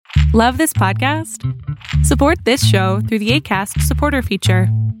Love this podcast? Support this show through the Acast supporter feature.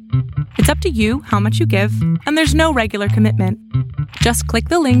 It's up to you how much you give, and there's no regular commitment. Just click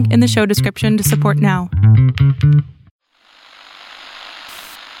the link in the show description to support now.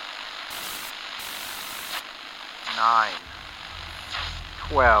 Nine,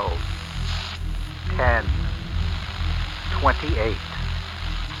 12, 10, 28,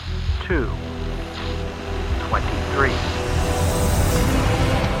 2, 23.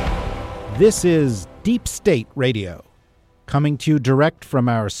 This is Deep State Radio, coming to you direct from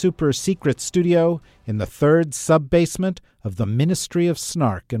our super secret studio in the third sub-basement of the Ministry of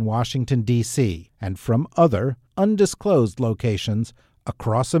Snark in Washington, D.C., and from other undisclosed locations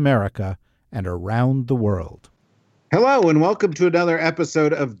across America and around the world. Hello, and welcome to another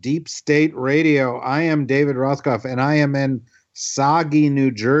episode of Deep State Radio. I am David Rothkopf, and I am in Sagi,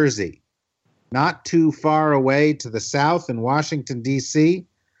 New Jersey. Not too far away to the south in Washington, D.C.,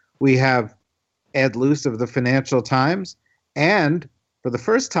 we have Ed Luce of the Financial Times, and for the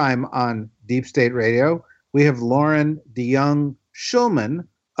first time on Deep State Radio, we have Lauren DeYoung Schulman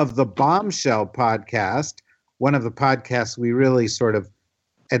of the Bombshell podcast, one of the podcasts we really sort of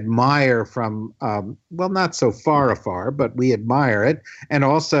admire from, not so far, but we admire it, and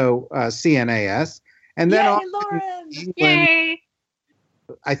also CNAS. And then Yay, Lauren! Yay!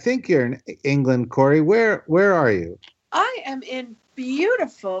 I think you're in England, Corey. Where are you? I am in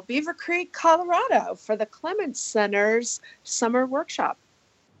beautiful Beaver Creek, Colorado for the Clements Center's summer workshop.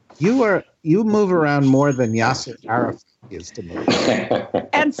 You move around more than Yasser Arafat used to move.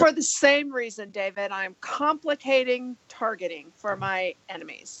 And for the same reason, David, I'm complicating targeting for my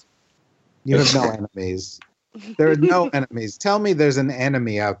enemies. You have no enemies. There are no enemies. Tell me there's an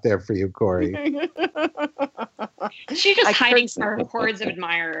enemy out there for you, Corey. She's just hiding from her hordes of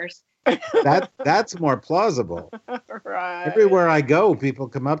admirers. That's more plausible. Right. Everywhere I go, people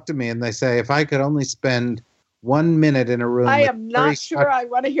come up to me and they say, if I could only spend 1 minute in a room. I am not sure I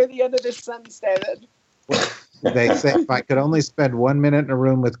want to hear the end of this sentence, David. They say, if I could only spend 1 minute in a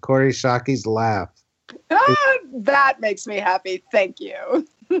room with Corey Shockey's laugh. That makes me happy. Thank you.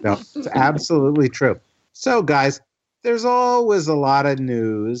 No, it's absolutely true. So, guys, there's always a lot of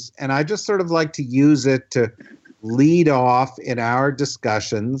news, and I just sort of like to use it to lead off in our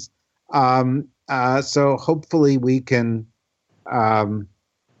discussions. So hopefully we can,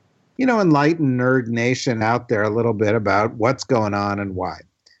 enlighten Nerd Nation out there a little bit about what's going on and why.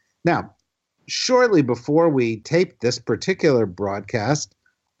 Now, shortly before we taped this particular broadcast,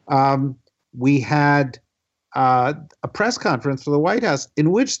 we had a press conference for the White House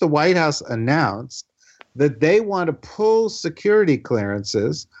in which the White House announced that they want to pull security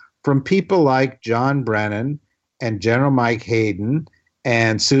clearances from people like John Brennan and General Mike Hayden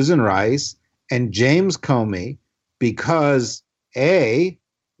and Susan Rice and James Comey because, A,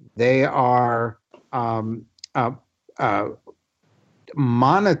 they are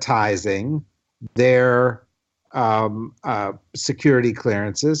monetizing their security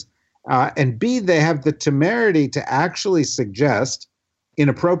clearances, and B, they have the temerity to actually suggest,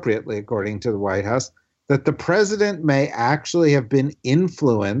 inappropriately according to the White House, that the president may actually have been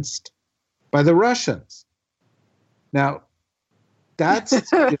influenced by the Russians. Now, that's...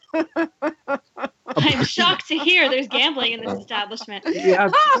 I'm shocked to hear there's gambling in this establishment.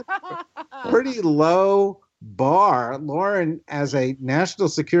 Yeah, pretty low bar. Lauren, as a national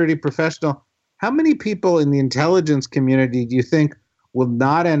security professional, how many people in the intelligence community do you think will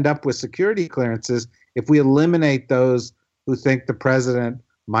not end up with security clearances if we eliminate those who think the president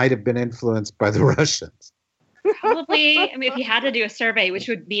might have been influenced by the Russians? Probably, if you had to do a survey, which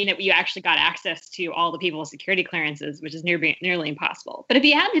would mean that you actually got access to all the people's security clearances, which is nearly impossible. But if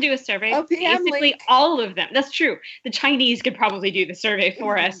you had to do a survey, basically all of them, that's true. The Chinese could probably do the survey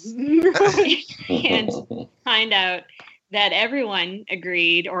for us and find out that everyone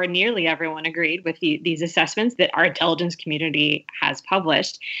agreed, or nearly everyone agreed, with these assessments that our intelligence community has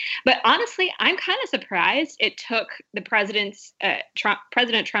published. But honestly, I'm kind of surprised it took the President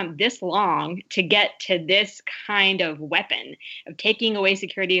Trump this long to get to this kind of weapon of taking away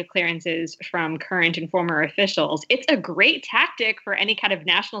security clearances from current and former officials. It's a great tactic for any kind of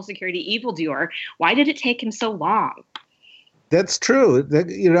national security evildoer. Why did it take him so long? That's true.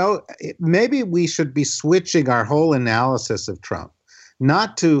 Maybe we should be switching our whole analysis of Trump,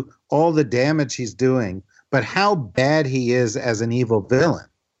 not to all the damage he's doing, but how bad he is as an evil villain.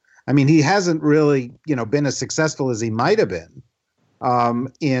 I mean, he hasn't really, been as successful as he might have been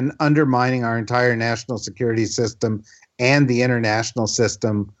in undermining our entire national security system and the international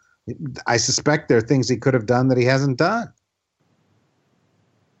system. I suspect there are things he could have done that he hasn't done.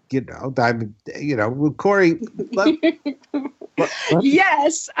 Corey,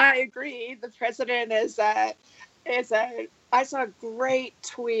 Yes, I agree. The president is a. I saw a great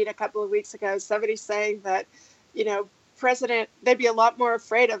tweet a couple of weeks ago. Somebody saying that, they'd be a lot more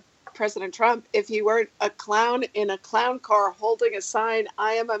afraid of President Trump if he weren't a clown in a clown car holding a sign,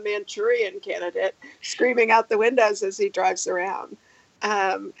 "I am a Manchurian candidate," screaming out the windows as he drives around.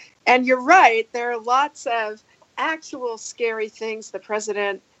 And you're right. There are lots of actual scary things the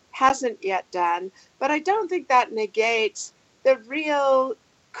president hasn't yet done, but I don't think that negates the real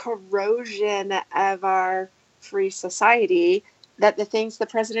corrosion of our free society that the things the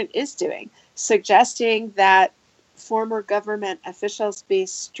president is doing, suggesting that former government officials be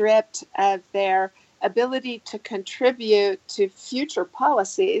stripped of their ability to contribute to future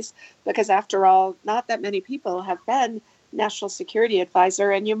policies, because after all, not that many people have been national security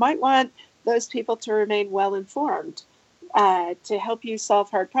advisor, and you might want those people to remain well informed to help you solve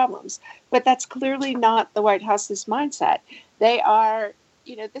hard problems. But that's clearly not the White House's mindset. They are,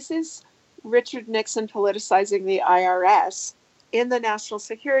 this is Richard Nixon politicizing the IRS in the national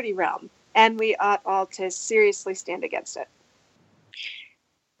security realm, and we ought all to seriously stand against it.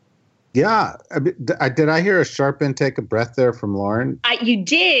 Yeah. Did I hear a sharp intake of breath there from Lauren? You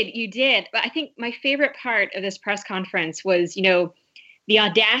did. But I think my favorite part of this press conference was, the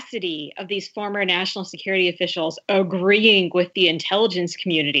audacity of these former national security officials agreeing with the intelligence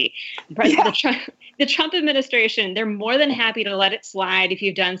community. The Trump administration, they're more than happy to let it slide if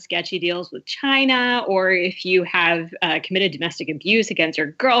you've done sketchy deals with China or if you have committed domestic abuse against your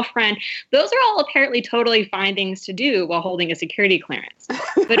girlfriend. Those are all apparently totally fine things to do while holding a security clearance.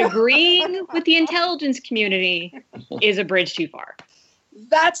 But agreeing with the intelligence community is a bridge too far.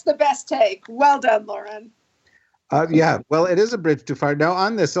 That's the best take. Well done, Lauren. Yeah, well, it is a bridge too far. Now,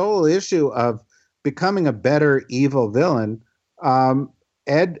 on this whole issue of becoming a better evil villain,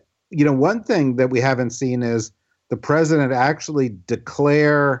 Ed, one thing that we haven't seen is the president actually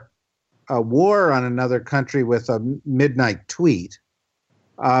declare a war on another country with a midnight tweet.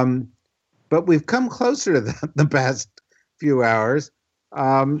 But we've come closer to that the past few hours.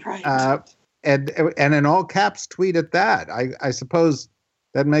 Right. And an all caps tweet at that. I suppose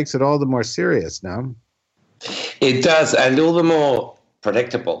that makes it all the more serious now. It does, and all the more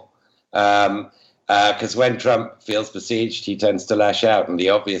predictable. Because when Trump feels besieged, he tends to lash out. And the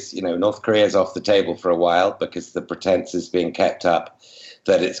obvious, North Korea's off the table for a while because the pretense is being kept up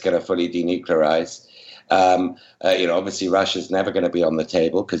that it's going to fully denuclearize. Obviously Russia's never going to be on the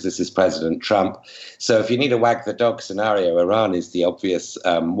table because this is President Trump. So if you need a wag the dog scenario, Iran is the obvious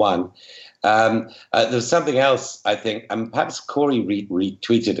one. There's something else, I think, and perhaps Corey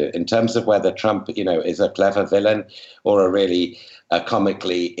retweeted it in terms of whether Trump, is a clever villain or a really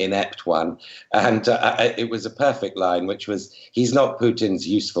comically inept one. And it was a perfect line, which was, he's not Putin's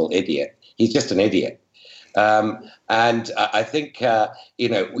useful idiot. He's just an idiot. And I think,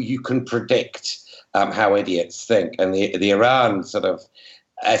 you can predict how idiots think. And the Iran sort of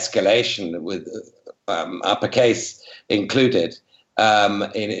escalation with uppercase included,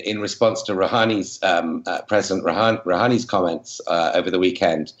 in response to Rouhani's President Rouhani's comments over the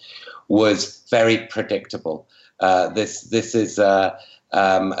weekend, was very predictable. This is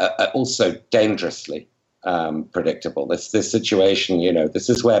also dangerously predictable. This situation, this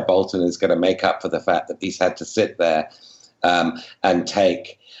is where Bolton is going to make up for the fact that he's had to sit there and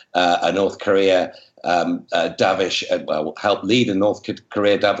take a North Korea dovish, help lead a North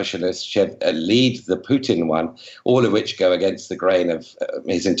Korea dovish initiative, lead the Putin one, all of which go against the grain of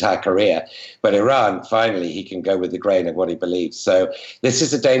his entire career. But Iran, finally, he can go with the grain of what he believes. So this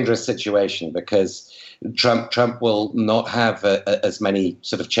is a dangerous situation because Trump will not have as many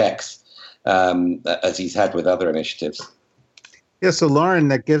sort of checks as he's had with other initiatives. Yeah, so Lauren,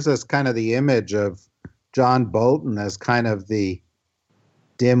 that gives us kind of the image of John Bolton as kind of the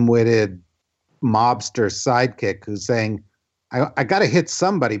dim-witted mobster sidekick who's saying, I got to hit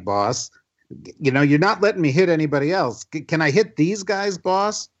somebody, boss. You're not letting me hit anybody else. Can I hit these guys,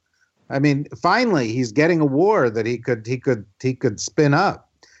 boss? I mean, finally, he's getting a war that he could spin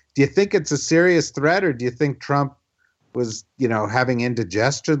up. Do you think it's a serious threat, or do you think Trump was, having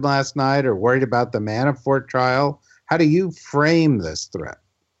indigestion last night or worried about the Manafort trial? How do you frame this threat?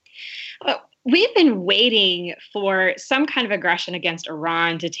 We've been waiting for some kind of aggression against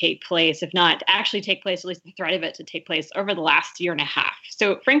Iran to take place, if not actually take place, at least the threat of it to take place over the last year and a half.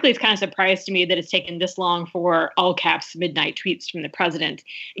 So frankly, it's kind of a surprise to me that it's taken this long for all caps midnight tweets from the president,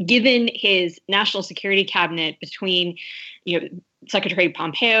 given his national security cabinet between, Secretary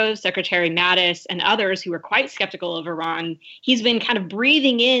Pompeo, Secretary Mattis, and others who were quite skeptical of Iran. He's been kind of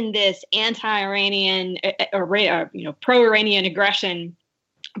breathing in this anti-Iranian, pro-Iranian aggression,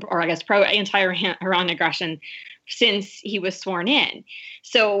 or I guess pro-anti-Iran aggression since he was sworn in.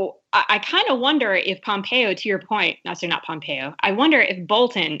 So I kind of wonder if Pompeo, to your point, not Pompeo, I wonder if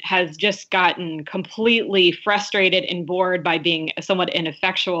Bolton has just gotten completely frustrated and bored by being a somewhat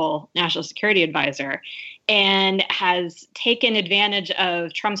ineffectual national security advisor and has taken advantage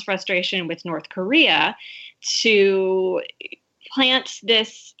of Trump's frustration with North Korea to plant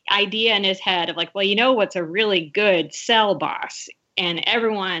this idea in his head of like, well, you know what's a really good sell, boss, and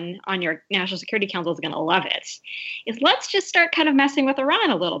everyone on your National Security Council is going to love it, is let's just start kind of messing with Iran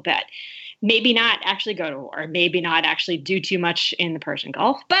a little bit. Maybe not actually go to war, maybe not actually do too much in the Persian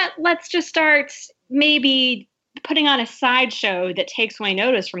Gulf, but let's just start maybe putting on a sideshow that takes away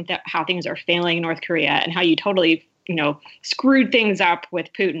notice from how things are failing in North Korea and how you totally, screwed things up with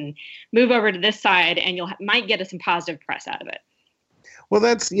Putin. Move over to this side and might get some positive press out of it. Well,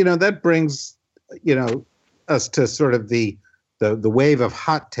 that's, that brings, us to sort of the wave of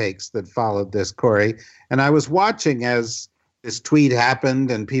hot takes that followed this, Corey. And I was watching as this tweet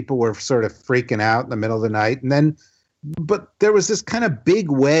happened and people were sort of freaking out in the middle of the night. But there was this kind of big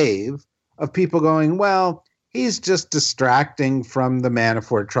wave of people going, well, he's just distracting from the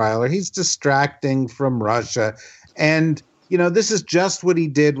Manafort trial, or he's distracting from Russia. And, this is just what he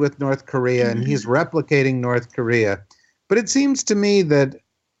did with North Korea, and he's replicating North Korea. But it seems to me that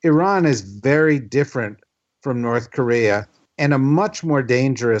Iran is very different from North Korea, and a much more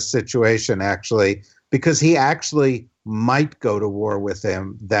dangerous situation, actually, because he actually might go to war with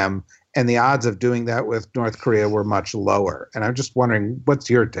them, and the odds of doing that with North Korea were much lower. And I'm just wondering, what's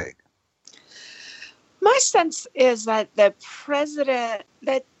your take? My sense is that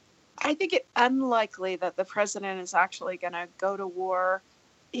I think it's unlikely that the president is actually going to go to war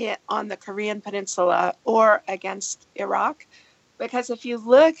on the Korean Peninsula or against Iraq, because if you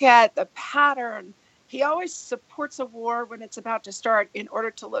look at the pattern, he always supports a war when it's about to start in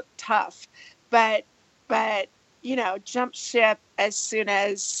order to look tough, but jump ship as soon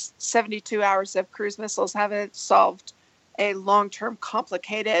as 72 hours of cruise missiles haven't solved a long-term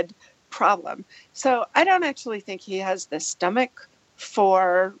complicated problem. So I don't actually think he has the stomach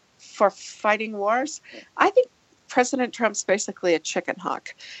for fighting wars. I think President Trump's basically a chicken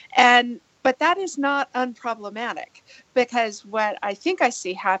hawk. But that is not unproblematic, because what I think I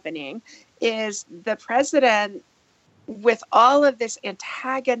see happening is the president, with all of this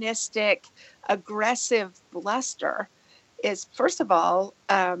antagonistic, aggressive bluster, is, first of all,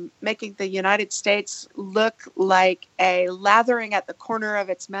 making the United States look like a lathering at the corner of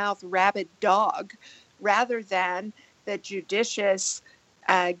its mouth rabid dog, rather than the judicious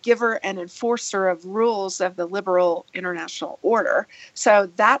giver and enforcer of rules of the liberal international order. So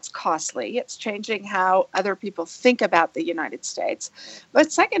that's costly. It's changing how other people think about the United States.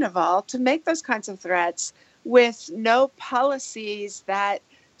 But second of all, to make those kinds of threats with no policies that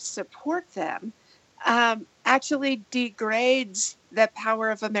support them actually degrades the power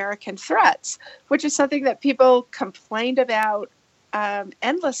of American threats, which is something that people complained about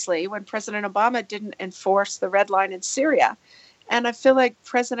endlessly when President Obama didn't enforce the red line in Syria. And I feel like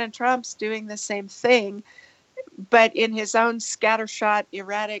President Trump's doing the same thing, but in his own scattershot,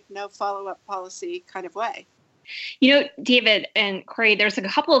 erratic, no follow-up policy kind of way. David and Corey, there's a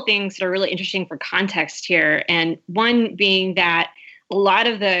couple of things that are really interesting for context here. And one being that a lot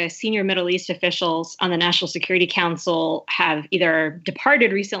of the senior Middle East officials on the National Security Council have either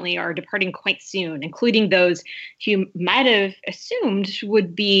departed recently or are departing quite soon, including those who might have assumed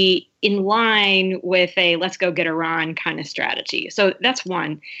would be in line with a let's go get Iran kind of strategy. So that's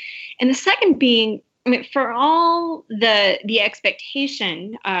one. And the second being, for all the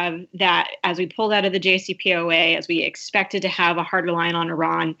expectation of that as we pulled out of the JCPOA, as we expected to have a harder line on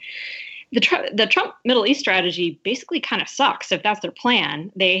Iran, the Trump Middle East strategy basically kind of sucks if that's their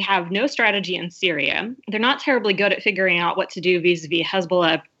plan. They have no strategy in Syria. They're not terribly good at figuring out what to do vis-a-vis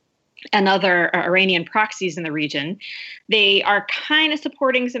Hezbollah and other Iranian proxies in the region. They are kind of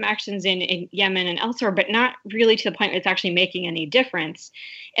supporting some actions in Yemen and elsewhere, but not really to the point where it's actually making any difference.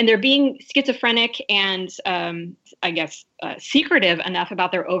 And they're being schizophrenic and, secretive enough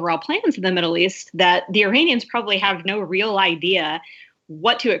about their overall plans in the Middle East that the Iranians probably have no real idea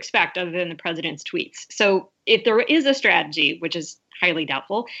what to expect other than the president's tweets. So if there is a strategy, which is highly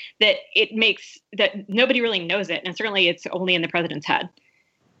doubtful, that nobody really knows it, and certainly it's only in the president's head.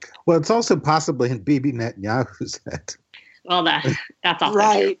 Well, it's also possibly in Bibi Netanyahu's head. Well, that's also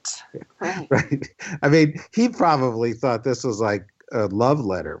right. True. Right. I mean, he probably thought this was like a love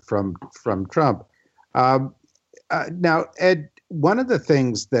letter from Trump. Now, Ed, one of the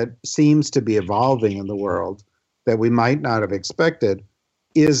things that seems to be evolving in the world that we might not have expected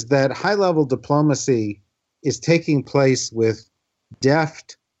is that high-level diplomacy is taking place with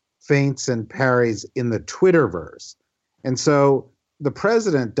deft feints and parries in the Twitterverse. And so the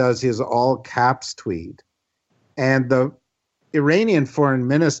president does his all caps tweet, and the Iranian foreign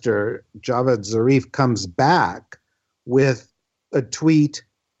minister, Javad Zarif, comes back with a tweet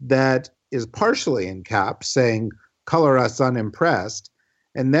that is partially in caps saying, "Color us unimpressed,"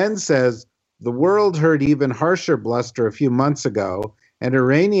 and then says, "The world heard even harsher bluster a few months ago, and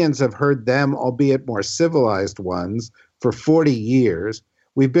Iranians have heard them, albeit more civilized ones, for 40 years.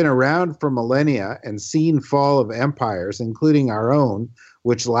 We've been around for millennia and seen fall of empires, including our own,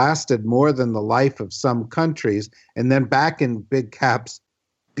 which lasted more than the life of some countries," and then back in big caps,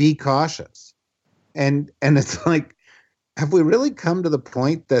 "Be cautious." And it's like, have we really come to the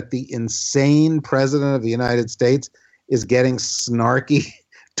point that the insane president of the United States is getting snarky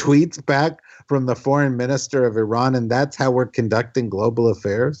tweets back from the foreign minister of Iran, and that's how we're conducting global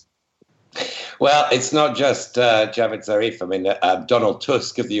affairs? Well, it's not just Javad Zarif. I mean, Donald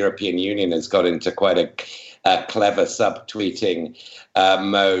Tusk of the European Union has got into quite a clever subtweeting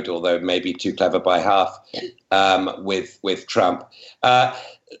mode, although maybe too clever by half, with Trump.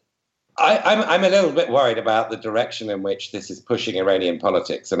 I'm a little bit worried about the direction in which this is pushing Iranian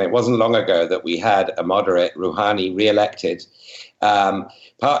politics. And it wasn't long ago that we had a moderate, Rouhani, re-elected,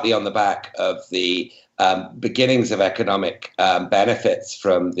 partly on the back of the beginnings of economic benefits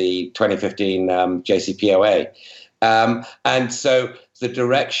from the 2015 JCPOA. And so the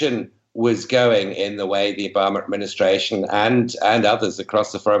direction was going in the way the Obama administration and others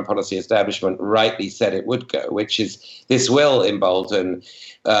across the foreign policy establishment rightly said it would go, which is this will embolden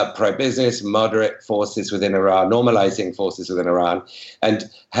pro-business, moderate forces within Iran, normalizing forces within Iran, and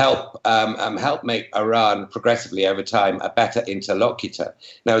help make Iran progressively over time a better interlocutor.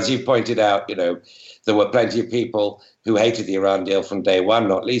 Now, as you pointed out, there were plenty of people who hated the Iran deal from day one,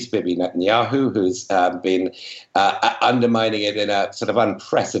 not least Bibi Netanyahu, who's been undermining it in a sort of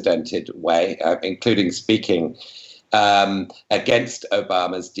unprecedented way, including speaking against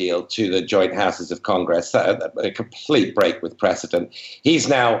Obama's deal to the joint houses of Congress, a complete break with precedent. He's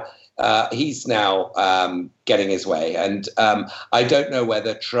now getting his way, and I don't know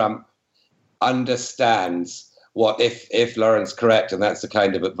whether Trump understands what, if Lauren's correct, and that's the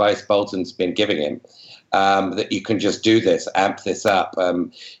kind of advice Bolton's been giving him, that you can just do this, amp this up.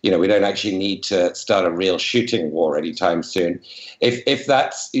 We don't actually need to start a real shooting war anytime soon. If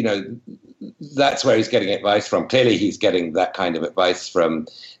that's, that's where he's getting advice from. Clearly, he's getting that kind of advice from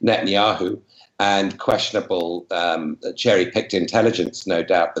Netanyahu and questionable cherry-picked intelligence, no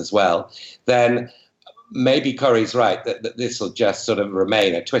doubt, as well. Then maybe Corey's right that this will just sort of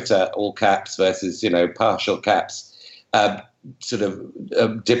remain a Twitter all caps versus, partial caps sort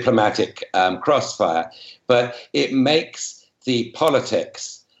of diplomatic crossfire. But it makes the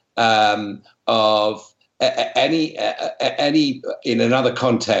politics of any in another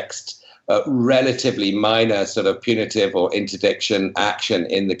context relatively minor sort of punitive or interdiction action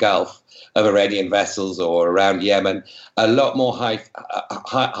in the Gulf of Iranian vessels or around Yemen a lot more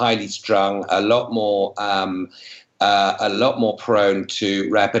highly strung, a lot more prone to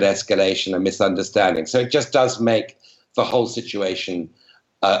rapid escalation and misunderstanding. So it just does make the whole situation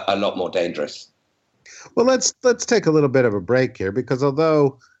a lot more dangerous. Well, let's take a little bit of a break here, because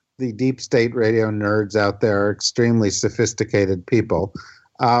although the deep state radio nerds out there are extremely sophisticated people,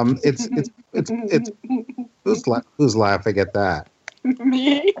 it's who's laughing at that?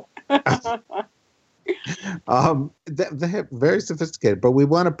 Me. They're very sophisticated, but we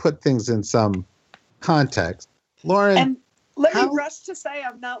want to put things in some context. Lauren, and let me rush to say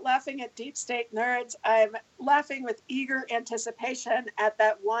I'm not laughing at deep state nerds. I'm laughing with eager anticipation at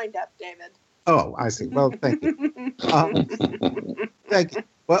that wind-up, David. Oh, I see. Well, thank you. Thank you.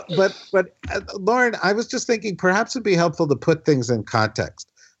 Well, but Lauren, I was just thinking perhaps it'd be helpful to put things in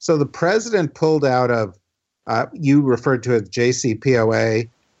context. So the president pulled out of, you referred to as JCPOA.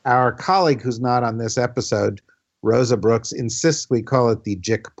 Our colleague who's not on this episode, Rosa Brooks, insists we call it the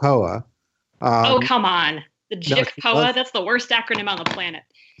JICPOA. Oh, come on. The JICPOA, that's the worst acronym on the planet.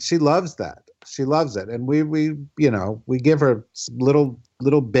 She loves that. She loves it. And we give her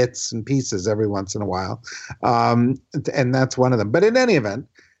little bits and pieces every once in a while. And that's one of them. But in any event,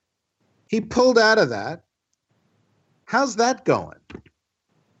 he pulled out of that. How's that going?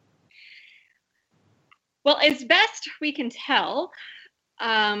 Well, as best we can tell,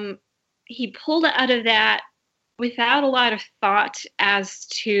 he pulled out of that without a lot of thought as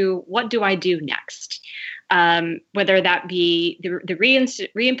to what do I do next, whether that be the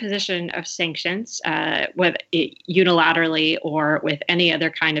reimposition of sanctions, whether unilaterally or with any other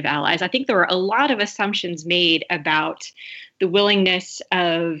kind of allies. I think there were a lot of assumptions made about the willingness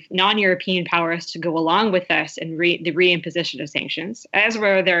of non-European powers to go along with us in the reimposition of sanctions, as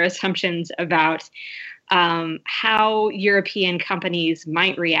were their assumptions about how European companies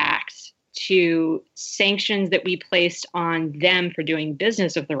might react to sanctions that we placed on them for doing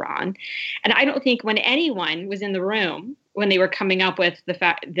business with Iran. And I don't think when anyone was in the room when they were coming up with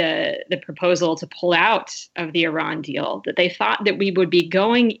the proposal to pull out of the Iran deal, that they thought that we would be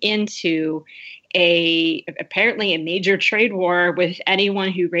going into apparently a major trade war with anyone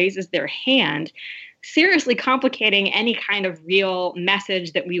who raises their hand, seriously complicating any kind of real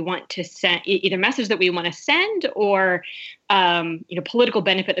message that we want to send, either message that we want to send or political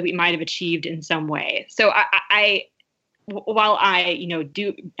benefit that we might have achieved in some way. So while I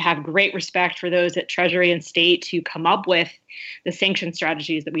do have great respect for those at Treasury and State who come up with the sanction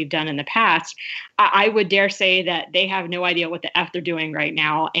strategies that we've done in the past, I would dare say that they have no idea what the F they're doing right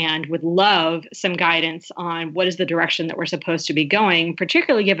now and would love some guidance on what is the direction that we're supposed to be going,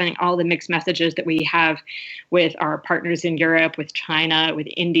 particularly given all the mixed messages that we have with our partners in Europe, with China, with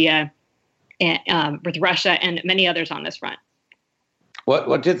India, and with Russia, and many others on this front.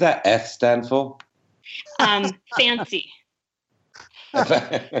 What did that F stand for? Fancy.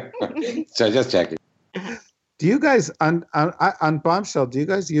 So just checking. Do you guys on Bombshell? Do you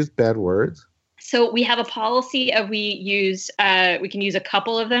guys use bad words? So we have a policy of we can use a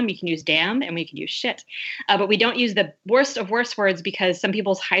couple of them. We can use damn and we can use shit, but we don't use the worst of worst words because some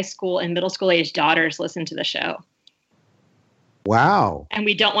people's high school and middle school age daughters listen to the show. Wow. And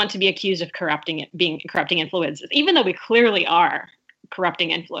we don't want to be accused of corrupting influences, even though we clearly are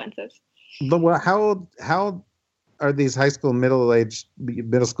corrupting influences. But how are these high school, middle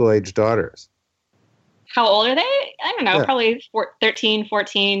school age daughters? How old are they? I don't know, yeah. Probably 13,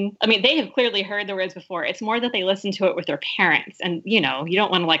 14. I mean, they have clearly heard the words before. It's more that they listen to it with their parents. And, you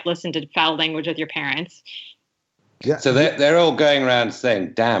don't want to listen to foul language with your parents. Yeah. So they're all going around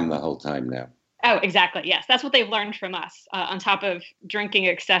saying damn the whole time now. Oh, exactly. Yes. That's what they've learned from us, on top of drinking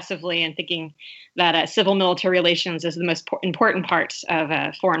excessively and thinking that civil military relations is the most important part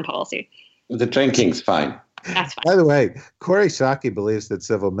of foreign policy. The drinking's fine. That's fine. By the way, Kori Schake believes that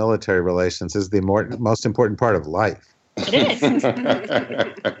civil military relations is the most important part of life. It is.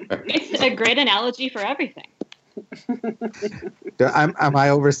 It's a great analogy for everything. Am I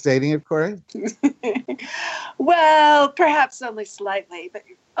overstating it, Kori? Well, perhaps only slightly, but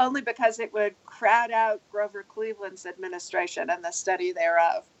only because it would crowd out Grover Cleveland's administration and the study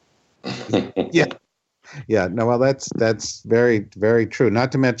thereof. Yeah. No, well, that's very, very true.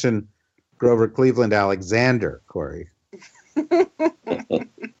 Not to mention Grover Cleveland Alexander, Kori.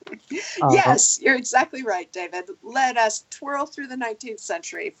 Yes, you're exactly right, David. Let us twirl through the 19th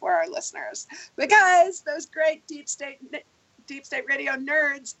century for our listeners, because those great deep state radio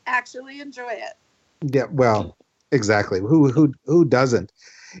nerds actually enjoy it. Yeah, well, exactly. Who doesn't?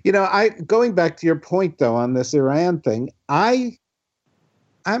 Going back to your point though on this Iran thing,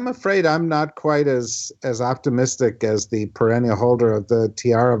 I'm afraid I'm not quite as optimistic as the perennial holder of the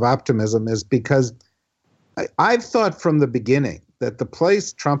tiara of optimism is, because I've thought from the beginning that the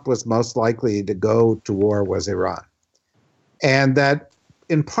place Trump was most likely to go to war was Iran. And that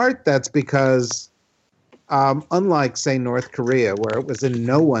in part that's because unlike, say, North Korea, where it was in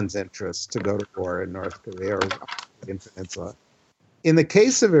no one's interest to go to war in North Korea or the peninsula, in the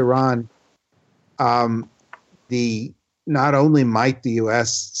case of Iran, not only might the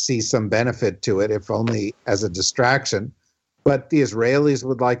U.S. see some benefit to it, if only as a distraction, but the Israelis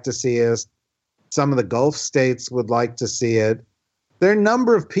would like to see it. Some of the Gulf states would like to see it. There are a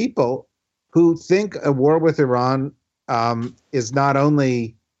number of people who think a war with Iran is not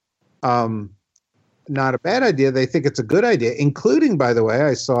only not a bad idea, they think it's a good idea, including, by the way,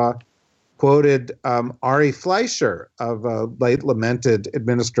 I saw quoted Ari Fleischer of a late lamented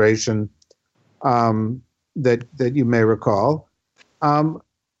administration that you may recall,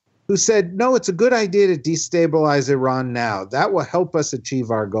 who said, no, it's a good idea to destabilize Iran now. That will help us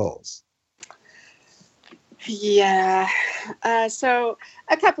achieve our goals. Yeah. So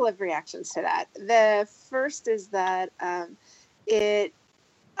a couple of reactions to that. The first is that I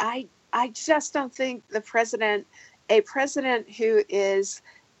just don't think a president who is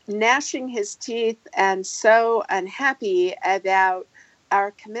gnashing his teeth and so unhappy about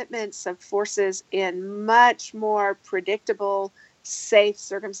our commitments of forces in much more predictable, safe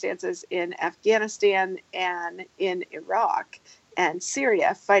circumstances in Afghanistan and in Iraq and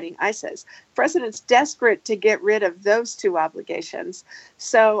Syria fighting ISIS. President's desperate to get rid of those two obligations.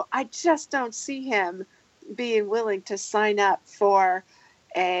 So I just don't see him being willing to sign up for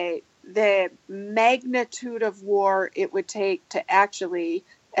the magnitude of war it would take to actually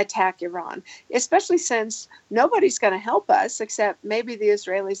attack Iran, especially since nobody's going to help us except maybe the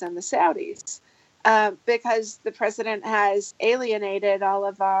Israelis and the Saudis, because the president has alienated all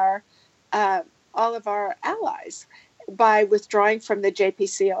of our allies by withdrawing from the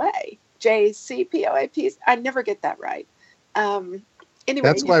JCPOA. I never get that right. Anyway,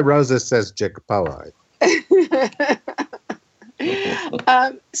 that's why Rosa says JCPOA.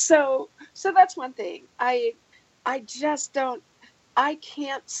 So that's one thing. I just don't. I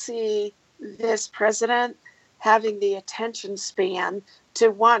can't see this president having the attention span to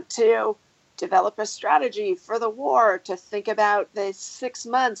want to develop a strategy for the war, to think about the 6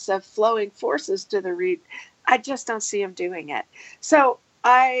 months of flowing forces to the region. I just don't see him doing it. So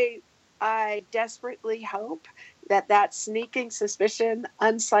I desperately hope that sneaking suspicion,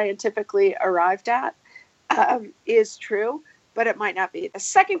 unscientifically arrived at, is true, but it might not be. The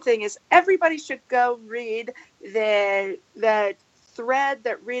second thing is everybody should go read the thread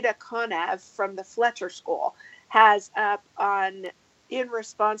that Rita Konev from the Fletcher School has up in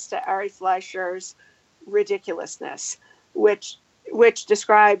response to Ari Fleischer's ridiculousness, which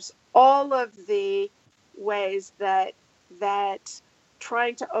describes all of the ways that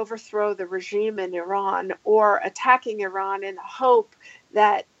trying to overthrow the regime in Iran or attacking Iran in the hope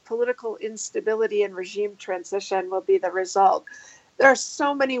that political instability and regime transition will be the result. There are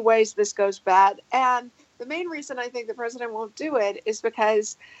so many ways this goes bad. And the main reason I think the president won't do it is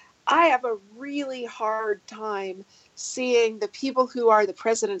because I have a really hard time seeing the people who are the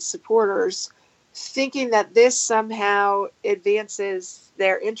president's supporters thinking that this somehow advances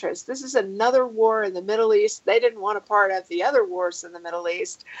their interests. This is another war in the Middle East. They didn't want a part of the other wars in the Middle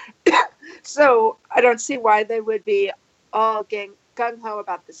East. So I don't see why they would be all gung-ho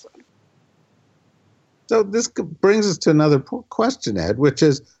about this one. So this brings us to another question, Ed, which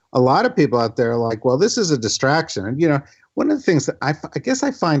is a lot of people out there are like, well, this is a distraction. And, one of the things that I guess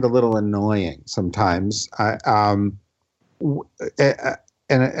I find a little annoying sometimes, and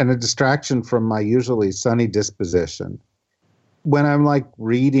a distraction from my usually sunny disposition. When I'm like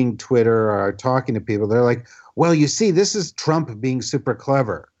reading Twitter or talking to people, they're like, well, you see, this is Trump being super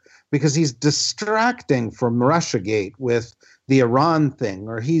clever because he's distracting from Russiagate with the Iran thing,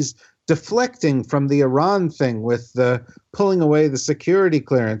 or he's deflecting from the Iran thing with the pulling away the security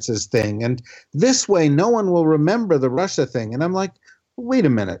clearances thing. And this way, no one will remember the Russia thing. And I'm like, wait a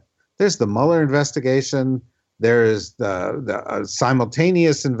minute. There's the Mueller investigation. There's the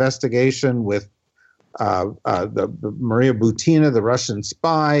simultaneous investigation with the Maria Butina, the Russian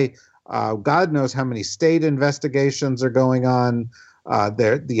spy. God knows how many state investigations are going on.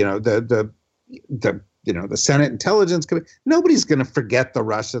 The Senate Intelligence Committee. Nobody's going to forget the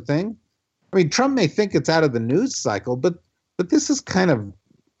Russia thing. I mean, Trump may think it's out of the news cycle, but this is kind of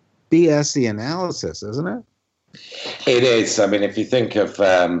BS-y analysis, isn't it? It is. I mean, if you think of,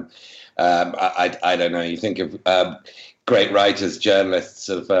 I don't know, you think of great writers, journalists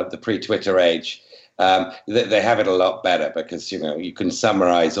of the pre-Twitter age, they have it a lot better because, you can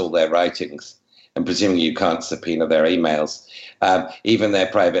summarize all their writings. And presumably you can't subpoena their emails, even their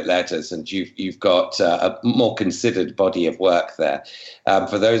private letters, and you've got a more considered body of work there.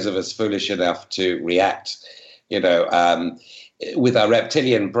 For those of us foolish enough to react, with our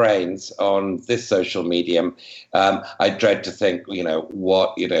reptilian brains on this social medium, I dread to think,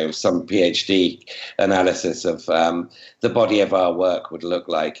 what, some PhD analysis of the body of our work would look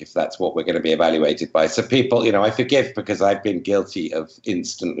like if that's what we're going to be evaluated by. So people, I forgive because I've been guilty of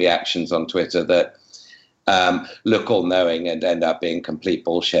instant reactions on Twitter that look all knowing and end up being complete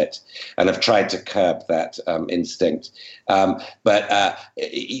bullshit. And I've tried to curb that instinct. But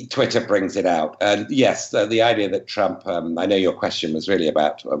Twitter brings it out. And yes, the idea that Trump, I know your question was really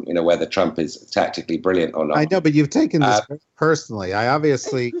about, whether Trump is tactically brilliant or not. I know, but you've taken this personally. I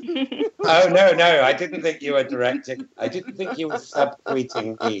obviously... Oh, no. I didn't think you were directing. I didn't think you were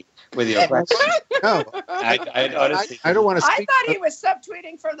subtweeting me with your question. No. I honestly... I don't want to speak... I thought he was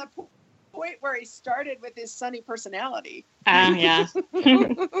subtweeting from the point where he started with his sunny personality. Yeah.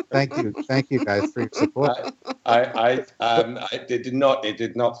 Thank you guys for your support. It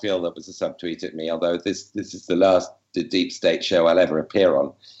did not feel that was a subtweet at me, although this is the last Deep State show I'll ever appear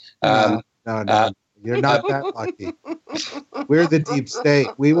on. No. You're not that lucky. We're the Deep State.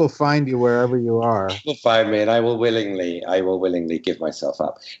 We will find you wherever you are. You'll find me, and I will willingly give myself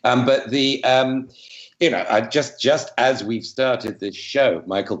up. But the just as we've started this show,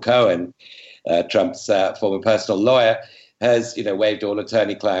 Michael Cohen, Trump's former personal lawyer, has waived all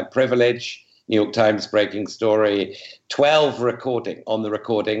attorney-client privilege. New York Times breaking story: 12 on the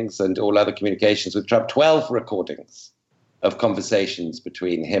recordings and all other communications with Trump. 12 recordings of conversations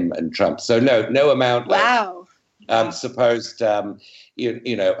between him and Trump. So no amount. Wow. supposed,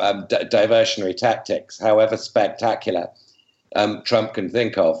 diversionary tactics, however spectacular Trump can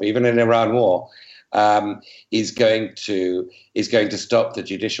think of, even in Iran war, is going to stop the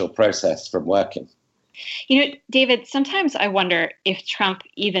judicial process from working. David, sometimes I wonder if Trump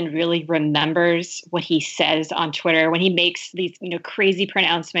even really remembers what he says on Twitter when he makes these, crazy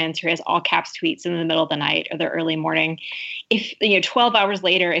pronouncements or his all caps tweets in the middle of the night or the early morning. If, 12 hours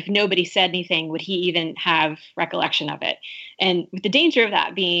later, if nobody said anything, would he even have recollection of it? And with the danger of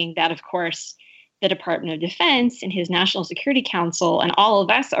that being that, of course, the Department of Defense and his National Security Council and all of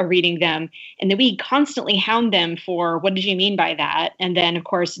us are reading them, and then we constantly hound them for, what did you mean by that? And then, of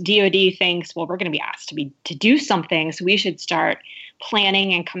course, DOD thinks, well, we're going to be asked to do something, so we should start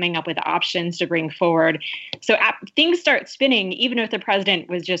planning and coming up with options to bring forward. So things start spinning, even if the president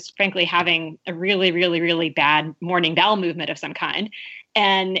was just, frankly, having a really, really, really bad morning bowel movement of some kind.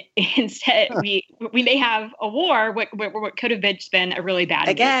 And instead, we may have a war, what could have been a really bad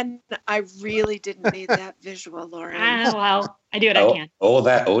Again, movie. I really didn't need that visual, Lauren. Well, I do what I can. All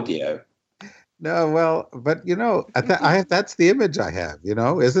that audio. No, well, but, that's the image I have,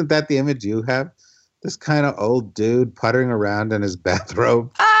 Isn't that the image you have? This kind of old dude puttering around in his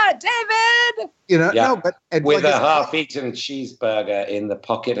bathrobe. David! No, but... with a half-eaten cheeseburger in the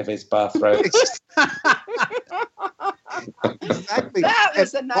pocket of his bathrobe. Exactly. That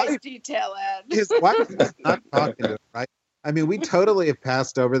was a nice detail, Ed. His wife is not talking to him, right? I mean, we totally have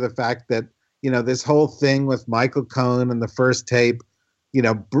passed over the fact that, this whole thing with Michael Cohen and the first tape,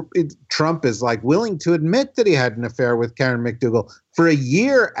 Trump is like willing to admit that he had an affair with Karen McDougal for a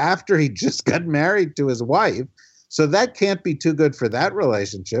year after he just got married to his wife. So that can't be too good for that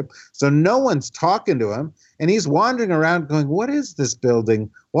relationship. So no one's talking to him. And he's wandering around going, what is this building?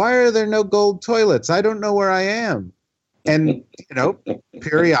 Why are there no gold toilets? I don't know where I am. And,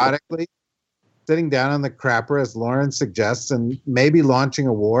 periodically sitting down on the crapper, as Lauren suggests, and maybe launching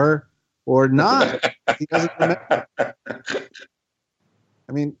a war or not. He doesn't remember. I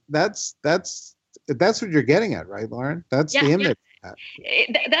mean, that's what you're getting at, right, Lauren? That's the image. Yeah.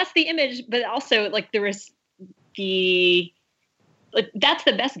 That's the image, but also there was that's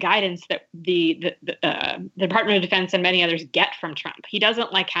the best guidance that the Department of Defense and many others get from Trump. He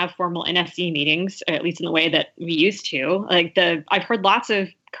doesn't have formal NSC meetings, at least in the way that we used to. I've heard lots of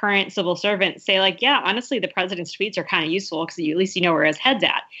current civil servants say honestly, the president's tweets are kind of useful because at least you know where his head's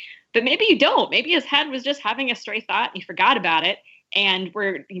at. But maybe you don't. Maybe his head was just having a stray thought and he forgot about it. And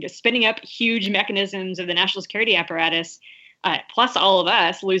we're spinning up huge mechanisms of the national security apparatus, plus all of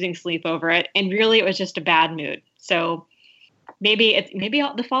us losing sleep over it. And really, it was just a bad mood. So maybe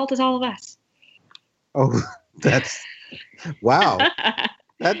the fault is all of us. Oh, that's wow.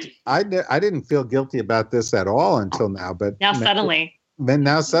 I didn't feel guilty about this at all until now, but now suddenly,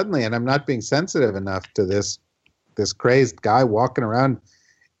 and I'm not being sensitive enough to this crazed guy walking around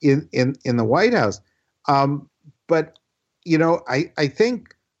in the White House. But I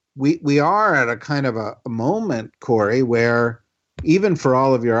think we are at a kind of a moment, Corey, where even for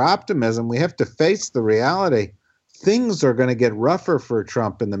all of your optimism, we have to face the reality. Things are going to get rougher for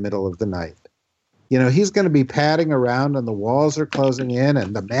Trump in the middle of the night. He's going to be padding around and the walls are closing in,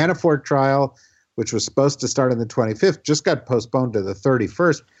 and the Manafort trial, which was supposed to start on the 25th, just got postponed to the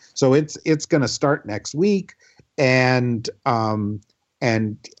 31st. So it's going to start next week. And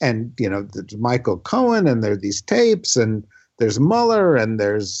there's Michael Cohen, and there are these tapes, and there's Mueller, and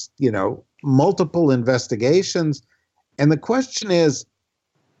there's, multiple investigations. And the question is,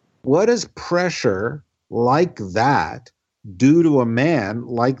 what does pressure like that do to a man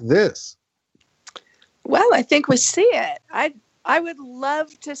like this? Well, I think we see it. I would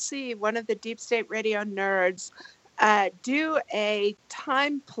love to see one of the Deep State Radio nerds do a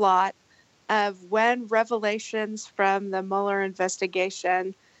time plot of when revelations from the Mueller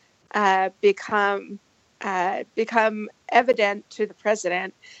investigation become evident to the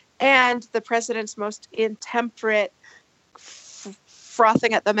president, and the president's most intemperate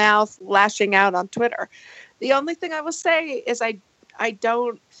frothing at the mouth, lashing out on Twitter. The only thing I will say is I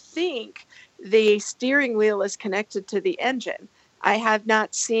don't think the steering wheel is connected to the engine. I have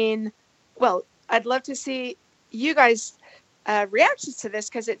not seen, well, I'd love to see you guys' reactions to this,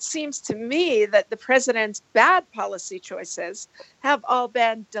 because it seems to me that the president's bad policy choices have all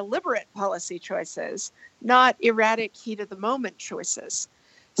been deliberate policy choices, not erratic heat of the moment choices.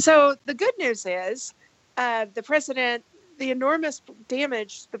 So the good news is the enormous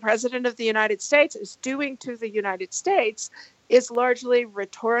damage the president of the United States is doing to the United States is largely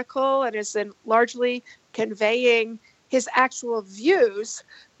rhetorical and is largely conveying his actual views,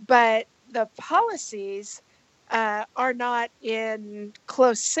 but the policies are not in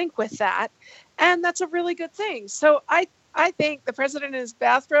close sync with that. And that's a really good thing. So I think the president in his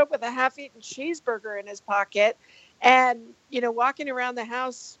bathrobe with a half-eaten cheeseburger in his pocket and, walking around the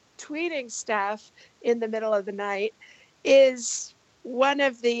house tweeting stuff in the middle of the night is one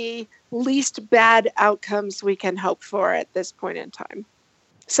of the least bad outcomes we can hope for at this point in time.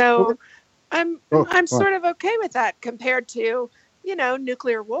 So I'm sort of okay with that compared to,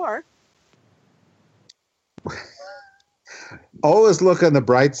 nuclear war. Always look on the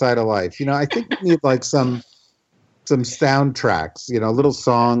bright side of life. I think we need like some soundtracks, little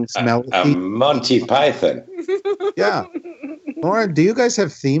songs, melody. Monty Python. Yeah. Lauren, do you guys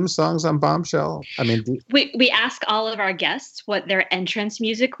have theme songs on Bombshell? I mean, we ask all of our guests what their entrance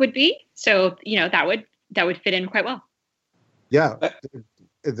music would be. So, that would fit in quite well. Yeah.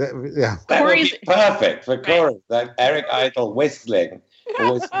 That would be perfect for Corey. That Eric Idle whistling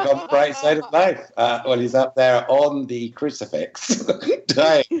always on the bright side of life while he's up there on the crucifix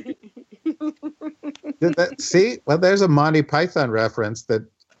dying. See? Well, there's a Monty Python reference that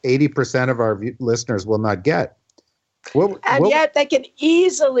 80% of our listeners will not get. Yet they can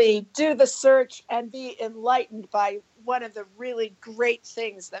easily do the search and be enlightened by one of the really great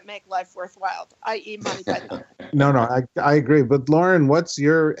things that make life worthwhile, i.e. Monty Python. No, I agree. But Lauren, what's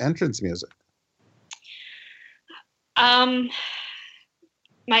your entrance music?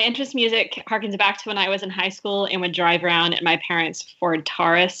 My entrance music harkens back to when I was in high school and would drive around in my parents' Ford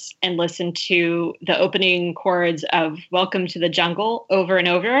Taurus and listen to the opening chords of Welcome to the Jungle over and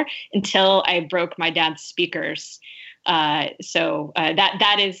over until I broke my dad's speakers. So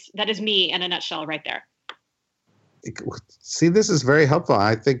that is me in a nutshell right there. See, this is very helpful.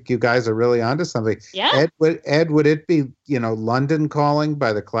 I think you guys are really onto something. Yeah. Ed, would it be, London Calling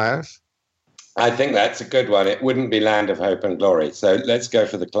by The Clash? I think that's a good one. It wouldn't be Land of Hope and Glory. So let's go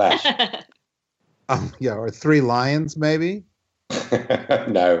for The Clash. Or Three Lions, maybe?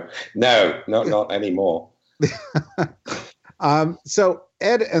 No, not anymore. So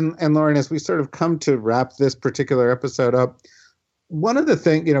Ed and Lauren, as we sort of come to wrap this particular episode up, one of the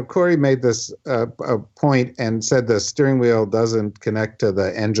things, Corey made this a point and said the steering wheel doesn't connect to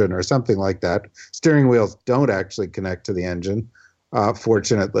the engine or something like that. Steering wheels don't actually connect to the engine,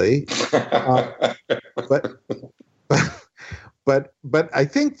 fortunately. But I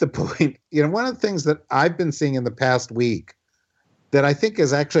think the point, one of the things that I've been seeing in the past week that I think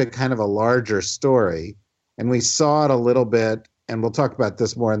is actually kind of a larger story, and we saw it a little bit, and we'll talk about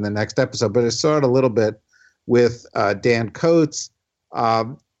this more in the next episode, but I saw it a little bit with Dan Coates.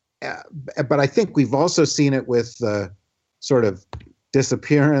 But I think we've also seen it with the sort of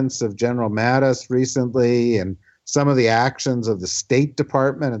disappearance of General Mattis recently and some of the actions of the State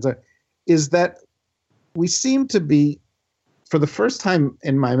Department. And so, is that we seem to be, for the first time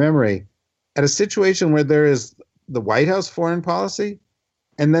in my memory, at a situation where there is the White House foreign policy,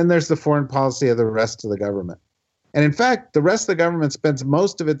 and then there's the foreign policy of the rest of the government. And in fact, the rest of the government spends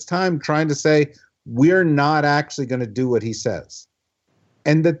most of its time trying to say, we're not actually going to do what he says.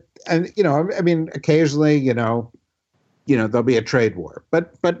 And occasionally, there'll be a trade war,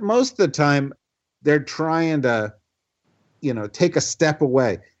 but most of the time they're trying to, take a step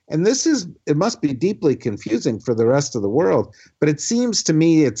away. And it must be deeply confusing for the rest of the world, but it seems to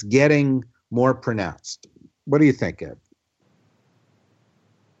me it's getting more pronounced. What do you think, Ed?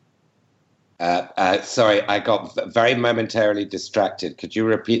 Sorry, I got very momentarily distracted. Could you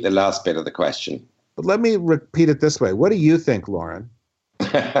repeat the last bit of the question? But let me repeat it this way. What do you think, Lauren?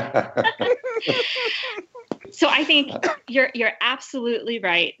 So I think you're absolutely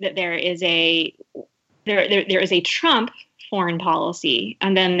right that there is a Trump foreign policy,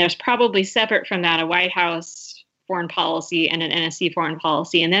 and then there's probably separate from that a White House foreign policy and an NSC foreign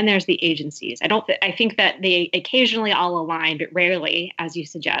policy, and then there's the agencies. I think that they occasionally all align, but rarely, as you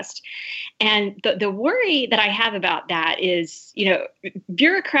suggest. And the worry that I have about that is,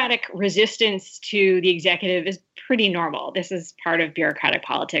 bureaucratic resistance to the executive is pretty normal. This is part of bureaucratic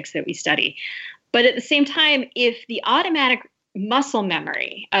politics that we study. But at the same time, if the automatic muscle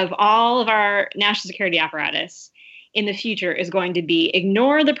memory of all of our national security apparatus in the future is going to be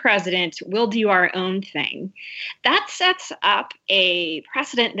ignore the president, we'll do our own thing, that sets up a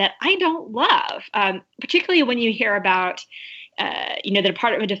precedent that I don't love, particularly when you hear about the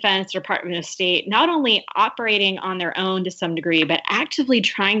Department of Defense, Department of State, not only operating on their own to some degree, but actively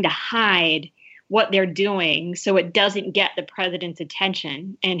trying to hide what they're doing so it doesn't get the president's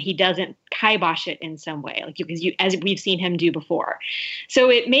attention and he doesn't kibosh it in some way, like as we've seen him do before. So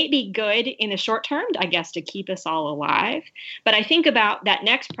it may be good in the short term, I guess, to keep us all alive. But I think about that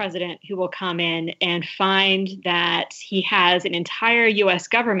next president who will come in and find that he has an entire U.S.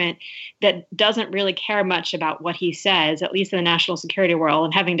 government that doesn't really care much about what he says, at least in the national security world,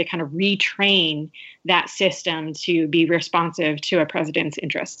 and having to kind of retrain that system to be responsive to a president's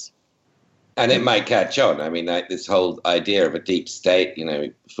interests. And it might catch on. I mean, like this whole idea of a deep state,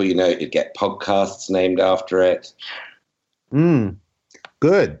 before you know it, you'd get podcasts named after it.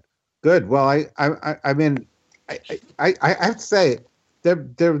 Good. Well, I mean, I have to say, there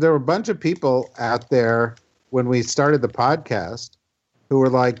were a bunch of people out there when we started the podcast who were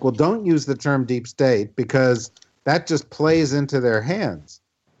like, well, don't use the term deep state because that just plays into their hands.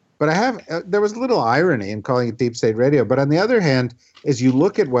 But there was a little irony in calling it deep state radio. But on the other hand, as you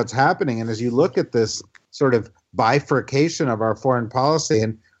look at what's happening and as you look at this sort of bifurcation of our foreign policy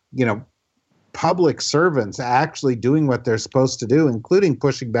and, public servants actually doing what they're supposed to do, including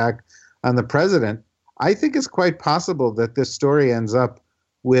pushing back on the president, I think it's quite possible that this story ends up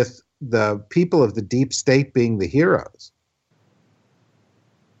with the people of the deep state being the heroes.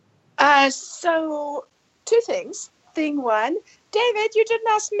 So two things. Thing one, David, you didn't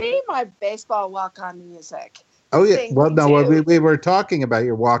ask me my baseball walk-on music. Oh, yeah. Well, no, we were talking about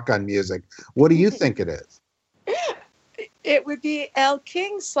your walk-on music. What do you think it is? It would be Elle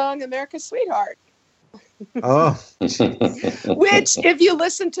King's song, America's Sweetheart. Oh. Which, if you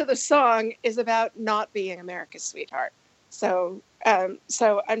listen to the song, is about not being America's sweetheart. So I'm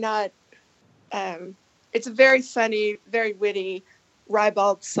not, it's a very funny, very witty,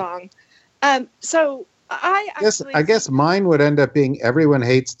 ribald song. So I guess mine would end up being Everyone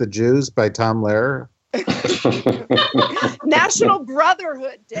Hates the Jews by Tom Lehrer. National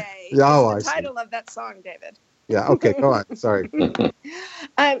Brotherhood Day is the title of that song, David. Yeah, okay, go on. Sorry.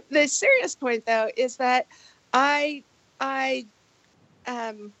 The serious point, though, is that I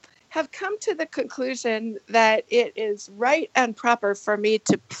have come to the conclusion that it is right and proper for me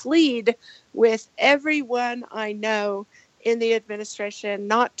to plead with everyone I know in the administration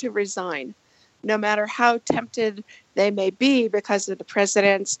not to resign, no matter how tempted they may be because of the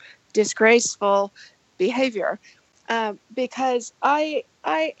president's disgraceful behavior. Because I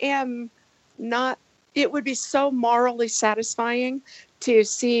am not, it would be so morally satisfying to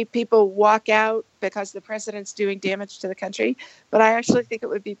see people walk out because the president's doing damage to the country. But I actually think it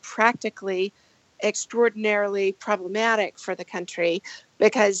would be practically extraordinarily problematic for the country,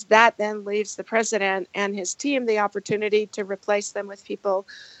 because that then leaves the president and his team the opportunity to replace them with people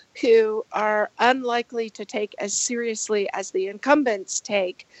who are unlikely to take as seriously as the incumbents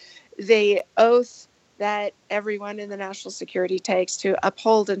take the oath that everyone in the national security takes to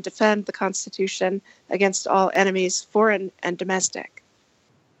uphold and defend the Constitution against all enemies, foreign and domestic.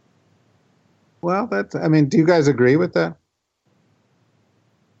 Well, do you guys agree with that?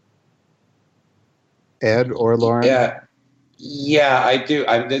 Ed or Lauren? Yeah, I do.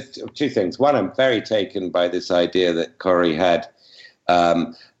 There's two things. One, I'm very taken by this idea that Cory had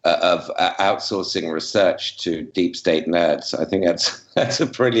of outsourcing research to deep state nerds. I think that's a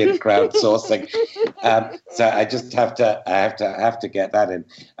brilliant crowdsourcing. So I just have to get that in.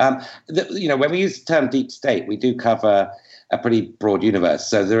 When we use the term deep state, we do cover a pretty broad universe.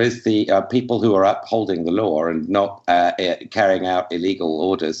 So there is the people who are upholding the law and not carrying out illegal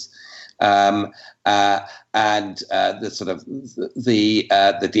orders. And the sort of the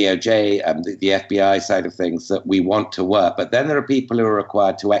DOJ and the FBI side of things that we want to work. But then there are people who are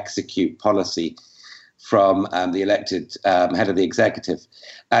required to execute policy from the elected head of the executive.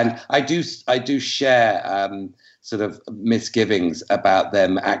 And I do share sort of misgivings about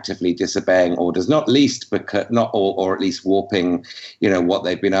them actively disobeying orders, not least because or at least warping, what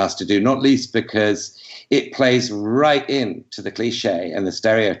they've been asked to do, not least because it plays right into the cliche and the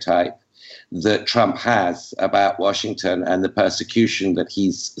stereotype that Trump has about Washington and the persecution that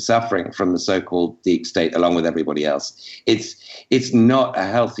he's suffering from the so-called deep state, along with everybody else. It's not a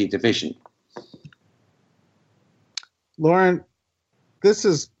healthy division. Lauren,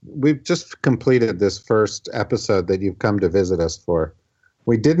 we've just completed this first episode that you've come to visit us for.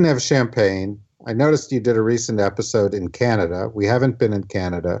 We didn't have champagne. I noticed you did a recent episode in Canada. We haven't been in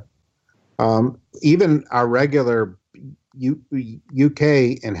Canada. Even our regular UK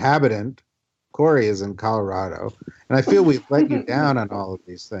inhabitant, Cory, is in Colorado, and I feel we've let you down on all of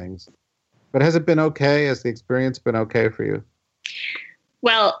these things. But has it been okay? Has the experience been okay for you?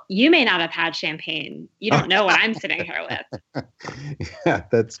 Well, you may not have had champagne. You don't know what I'm sitting here with. Yeah,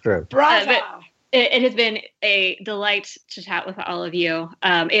 that's true. But It has been a delight to chat with all of you.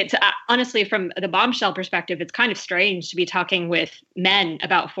 It's honestly, from the Bombshell perspective, it's kind of strange to be talking with men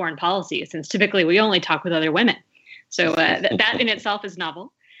about foreign policy, since typically we only talk with other women. So that in itself is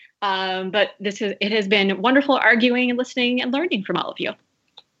novel. But it has been wonderful arguing and listening and learning from all of you.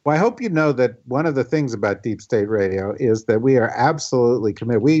 Well, I hope you know that one of the things about Deep State Radio is that we are absolutely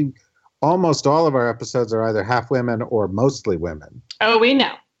committed. Almost all of our episodes are either half women or mostly women. Oh, we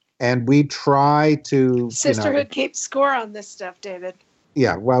know. And we try to Sisterhood keeps score on this stuff, David.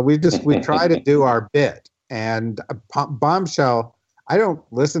 Yeah, well, we try to do our bit. And Bombshell, I don't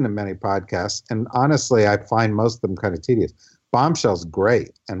listen to many podcasts, and honestly, I find most of them kind of tedious. Bombshell's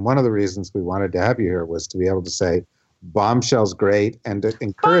great, and one of the reasons we wanted to have you here was to be able to say Bombshell's great and to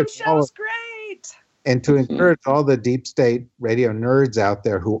encourage all the Deep State Radio nerds out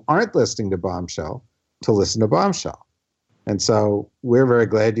there who aren't listening to Bombshell to listen to Bombshell. And so we're very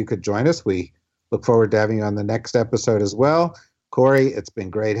glad you could join us. We look forward to having you on the next episode as well. Corey, it's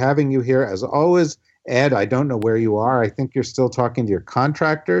been great having you here. As always, Ed, I don't know where you are. I think you're still talking to your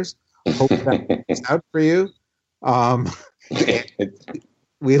contractors. Hope that works out for you.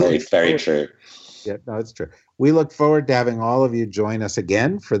 Very true. Yeah, no, it's true. We look forward to having all of you join us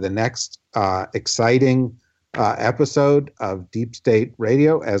again for the next exciting episode of Deep State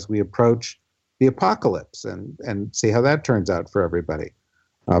Radio as we approach the apocalypse and see how that turns out for everybody.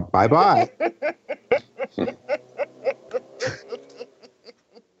 Bye-bye.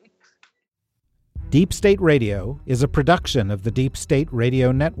 Deep State Radio is a production of the Deep State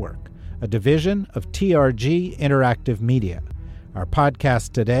Radio Network, a division of TRG Interactive Media. Our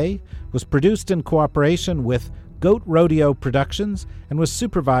podcast today was produced in cooperation with Goat Rodeo Productions and was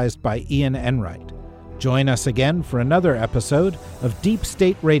supervised by Ian Enright. Join us again for another episode of Deep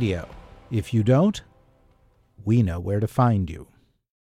State Radio. If you don't, we know where to find you.